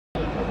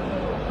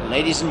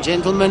Ladies and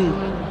gentlemen,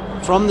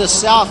 from the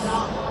south,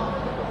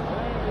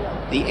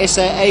 the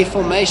SAA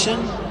formation,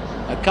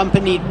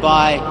 accompanied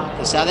by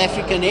the South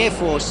African Air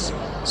Force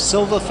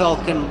Silver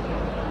Falcon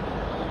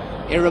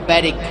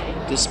aerobatic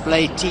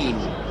display team.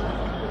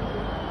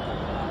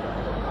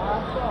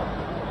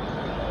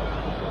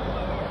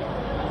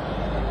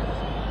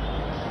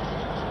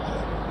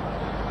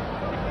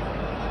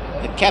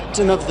 The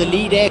captain of the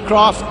lead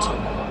aircraft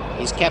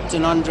is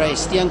Captain Andre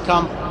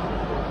Steenkamp.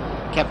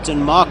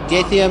 Captain Mark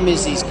Dethiam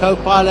is his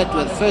co-pilot,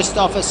 with First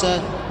Officer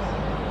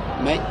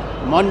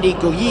Mondi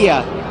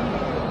Gogia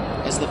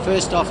as the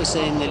first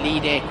officer in the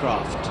lead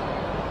aircraft.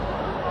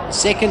 The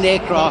second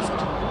aircraft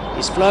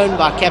is flown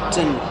by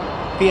Captain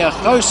Pierre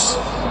Gous,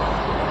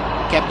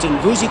 Captain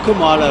Vusi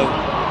Kumalo,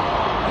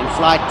 and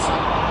Flight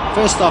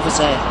First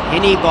Officer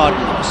Henny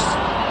Bardenos.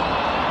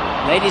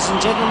 Ladies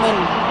and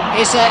gentlemen,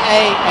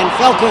 SAA and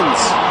Falcons.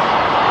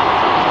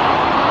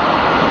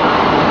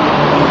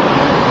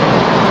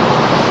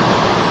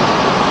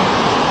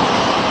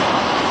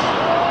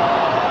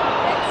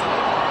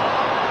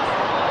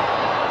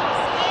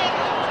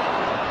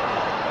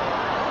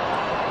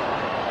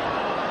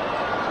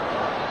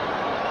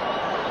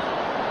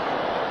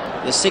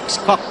 The 6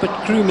 cockpit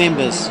crew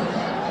members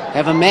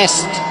have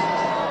amassed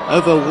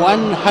over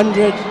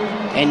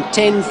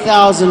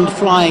 110,000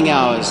 flying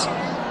hours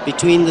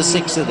between the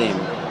 6 of them.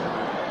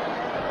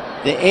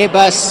 The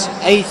Airbus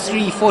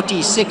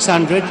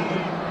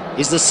A340-360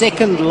 is the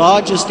second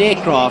largest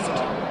aircraft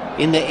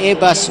in the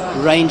Airbus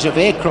range of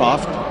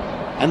aircraft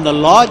and the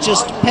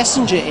largest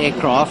passenger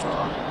aircraft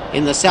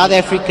in the South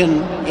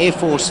African Air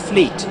Force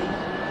fleet.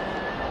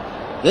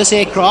 This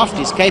aircraft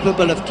is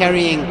capable of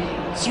carrying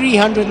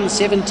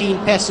 317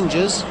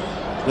 passengers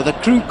with a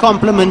crew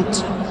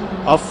complement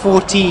of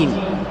 14.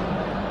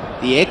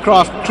 The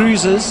aircraft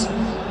cruises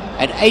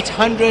at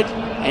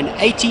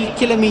 880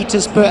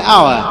 kilometers per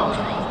hour.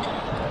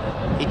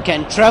 It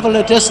can travel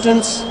a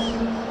distance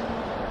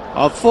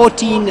of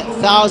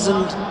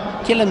 14,000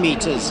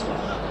 kilometers.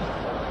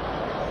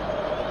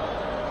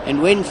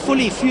 And when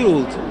fully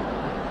fueled,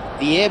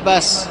 the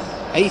Airbus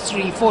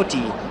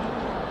A340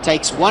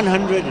 takes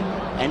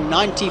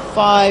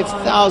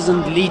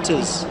 195,000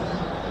 liters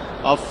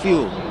of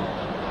fuel.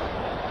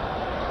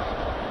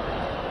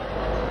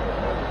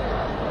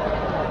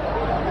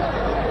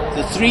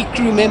 The 3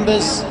 crew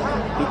members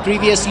who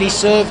previously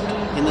served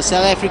in the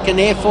South African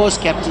Air Force,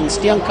 Captain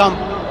Steenkamp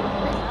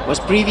was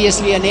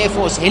previously an Air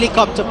Force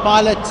helicopter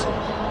pilot.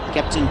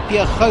 Captain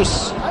Pierre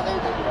Gous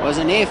was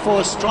an Air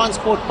Force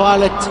transport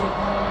pilot.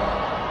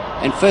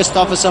 And First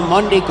Officer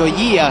Mondi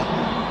Gogia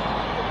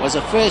was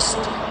a first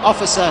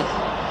officer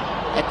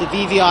at the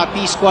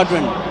VVIP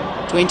Squadron,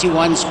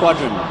 21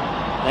 Squadron.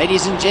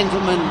 Ladies and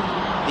gentlemen,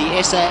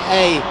 the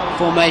SAA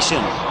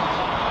formation.